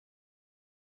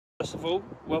First of all,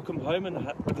 welcome home, and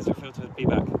how does it feel to be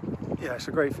back? Yeah, it's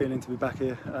a great feeling to be back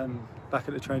here, back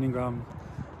at the training ground.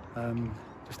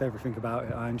 Just everything about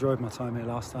it. I enjoyed my time here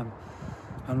last time.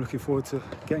 I'm looking forward to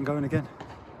getting going again.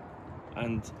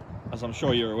 And as I'm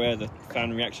sure you're aware, the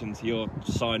fan reaction to your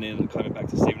signing and coming back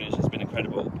to Stevenage has been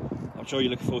incredible. I'm sure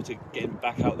you're looking forward to getting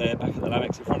back out there, back at the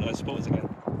Lamex in front of those supporters again.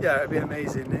 Yeah, it'd be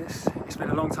amazing. It's been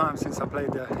a long time since I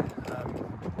played there,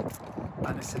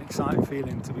 and it's an exciting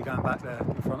feeling to be going back there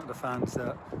in front of the fans.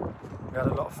 That we had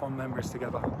a lot of fond memories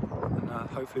together, and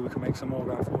hopefully we can make some more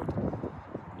going forward.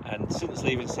 And since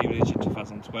leaving Stevenage in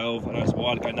 2012, I know it's a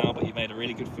while ago now, but you've made a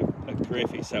really good career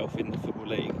for yourself in the Football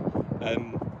League.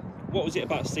 What was it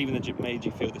about Stevenage that made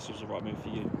you feel this was the right move for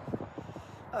you?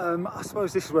 I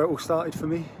suppose this is where it all started for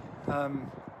me. I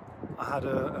had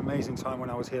an amazing time when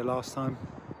I was here last time.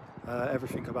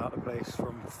 Everything about the place,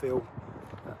 from feel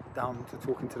down to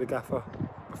talking to the gaffer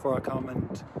before I come,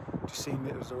 and just seemed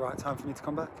it was the right time for me to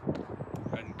come back.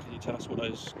 And can you tell us what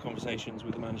those conversations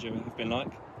with the manager have been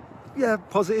like? Yeah,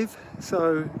 positive.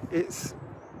 So it's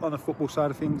on the football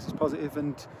side of things, it's positive,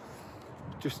 and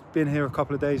just been here a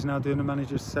couple of days now doing the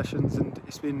manager's sessions, and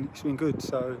it's been good.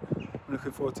 So I'm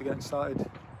looking forward to getting started.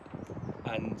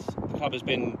 And the club has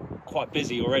been quite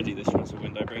busy already this transfer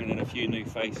window, bringing in a few new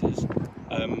faces.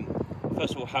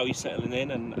 First of all, how are you settling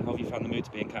in, and how have you found the mood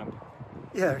to be in camp?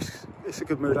 Yeah, it's a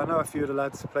good mood. I know a few of the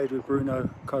lads. Played with Bruno,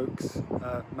 Cokes,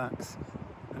 Max,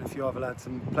 and a few other lads,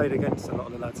 and played against a lot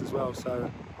of the lads as well.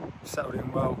 So settled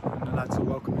in well, and the lads are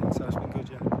welcoming. So it's been good,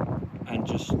 yeah. And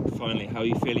just finally, how are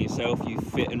you feeling yourself? You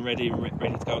fit and ready to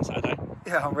go on Saturday?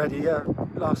 Yeah, I'm ready. Yeah,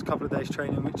 last couple of days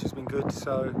training, which has been good.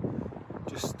 So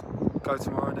just go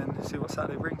tomorrow and then see what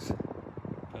Saturday brings.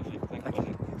 Perfect. Thank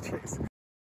you. Cheers.